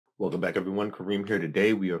Welcome back, everyone. Kareem here.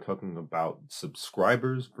 Today, we are talking about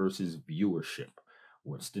subscribers versus viewership.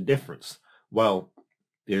 What's the difference? Well,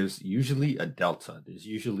 there's usually a delta. There's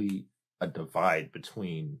usually a divide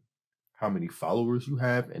between how many followers you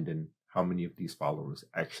have and then how many of these followers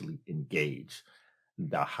actually engage.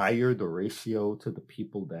 The higher the ratio to the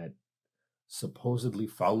people that supposedly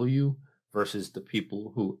follow you versus the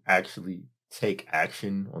people who actually take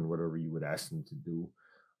action on whatever you would ask them to do,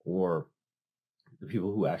 or the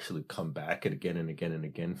people who actually come back and again and again and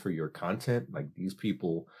again for your content, like these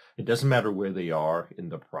people, it doesn't matter where they are in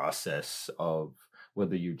the process of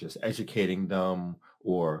whether you're just educating them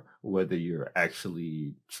or whether you're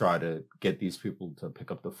actually try to get these people to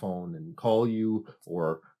pick up the phone and call you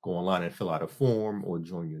or go online and fill out a form or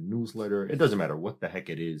join your newsletter. It doesn't matter what the heck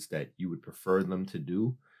it is that you would prefer them to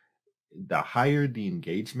do. The higher the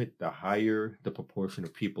engagement, the higher the proportion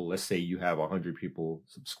of people. Let's say you have 100 people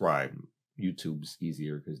subscribe. YouTube's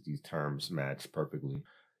easier because these terms match perfectly.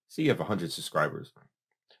 So you have 100 subscribers,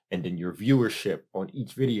 and then your viewership on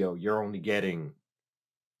each video, you're only getting,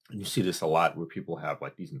 and you see this a lot where people have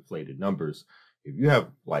like these inflated numbers. If you have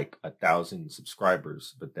like 1,000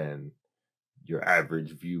 subscribers, but then your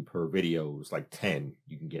average view per video is like 10,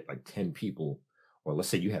 you can get like 10 people. Or let's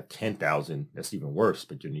say you have 10,000, that's even worse,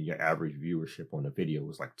 but your average viewership on a video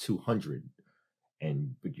is like 200.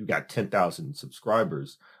 But you got 10,000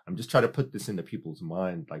 subscribers. I'm just trying to put this into people's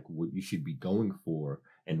mind, like what you should be going for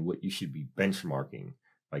and what you should be benchmarking.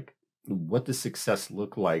 Like, what does success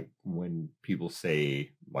look like when people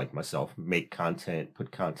say, like myself, make content,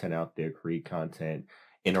 put content out there, create content,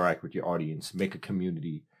 interact with your audience, make a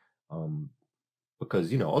community.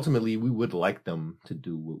 Because, ultimately we would like them to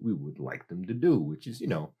do what we would like them to do, which is,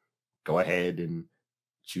 go ahead and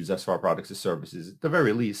choose us for our products and services. At the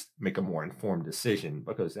very least, make a more informed decision,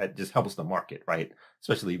 because that just helps the market, right?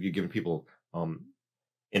 Especially if you're giving people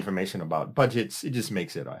information about budgets. It just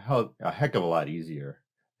makes it a heck of a lot easier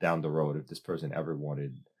down the road if this person ever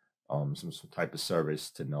wanted some type of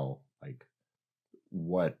service to know like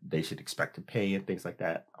what they should expect to pay and things like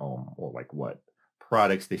that, or like what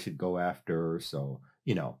products they should go after. So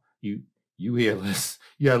you hear less.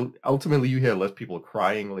 Yeah, ultimately you hear less people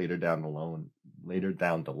crying later down the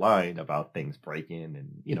line about things breaking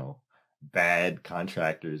and bad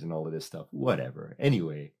contractors and all of this stuff. Whatever.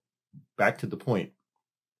 Anyway, back to the point.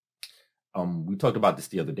 We talked about this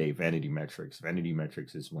the other day. Vanity metrics. Vanity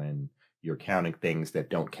metrics is when you're counting things that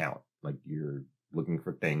don't count. Like you're looking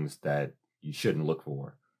for things that you shouldn't look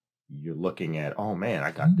for. You're looking at, oh man,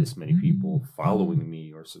 I got this many people following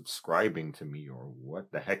me or subscribing to me or what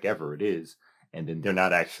the heck ever it is. And then they're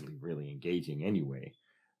not actually really engaging anyway.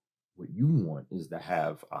 What you want is to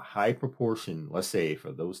have a high proportion, let's say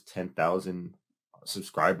for those 10,000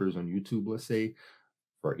 subscribers on YouTube, let's say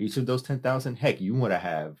for each of those 10,000, heck, you want to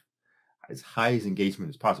have as high as engagement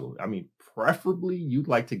as possible. I mean, preferably you'd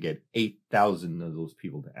like to get 8,000 of those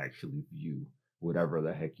people to actually view whatever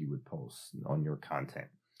the heck you would post on your content.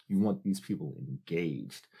 You want these people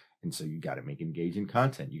engaged. And so you got to make engaging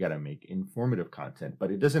content. You got to make informative content,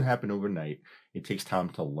 but it doesn't happen overnight. It takes time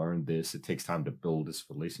to learn this. It takes time to build this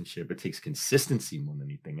relationship. It takes consistency more than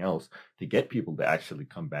anything else to get people to actually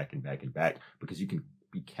come back and back and back, because you can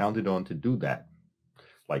be counted on to do that.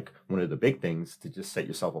 Like one of the big things to just set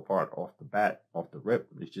yourself apart off the bat, off the rip,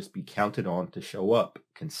 is just be counted on to show up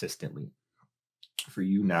consistently. For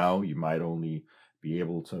you now, you might only be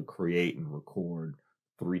able to create and record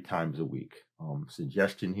 3 times a week.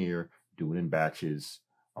 Suggestion here, do it in batches,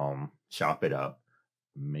 chop it up,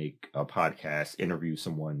 make a podcast, interview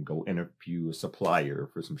someone, go interview a supplier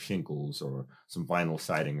for some shingles or some vinyl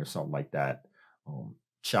siding or something like that.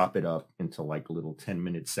 Chop it up into like little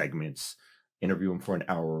 10-minute segments, interview them for an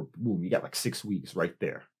hour. Boom, you got like 6 weeks right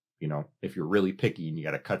there. If you're really picky and you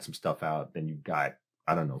got to cut some stuff out, then you've got,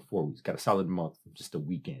 I don't know, 4 weeks, got a solid month, just a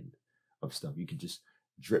weekend of stuff. You could just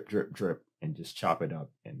drip, drip, drip, and just chop it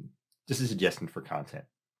up. And just a suggestion for content.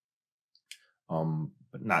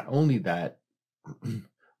 But not only that,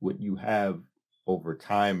 what you have over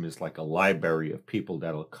time is like a library of people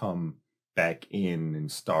that'll come back in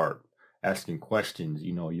and start asking questions.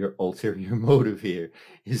 Your ulterior motive here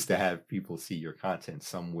is to have people see your content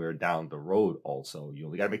somewhere down the road. Also, you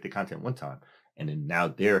only got to make the content one time, and then now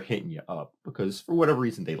they're hitting you up because for whatever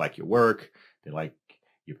reason they like your work, they like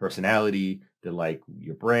your personality, they like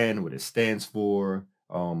your brand, what it stands for.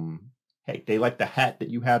 Heck, they like the hat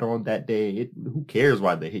that you had on that day. Who cares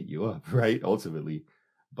why they hit you up, right? Ultimately,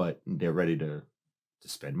 but they're ready to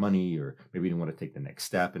spend money, or maybe they want to take the next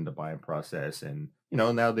step in the buying process, and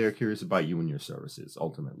now they're curious about you and your services.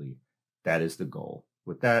 Ultimately, that is the goal.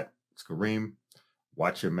 With that, it's Kareem.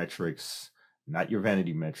 Watch your metrics. not your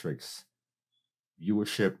vanity metrics,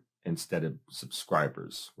 viewership instead of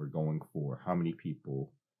subscribers. We're going for how many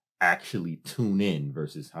people actually tune in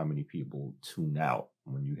versus how many people tune out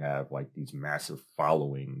when you have like these massive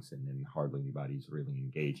followings and then hardly anybody's really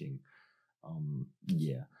engaging.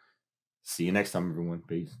 Yeah. See you next time, everyone.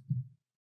 Peace.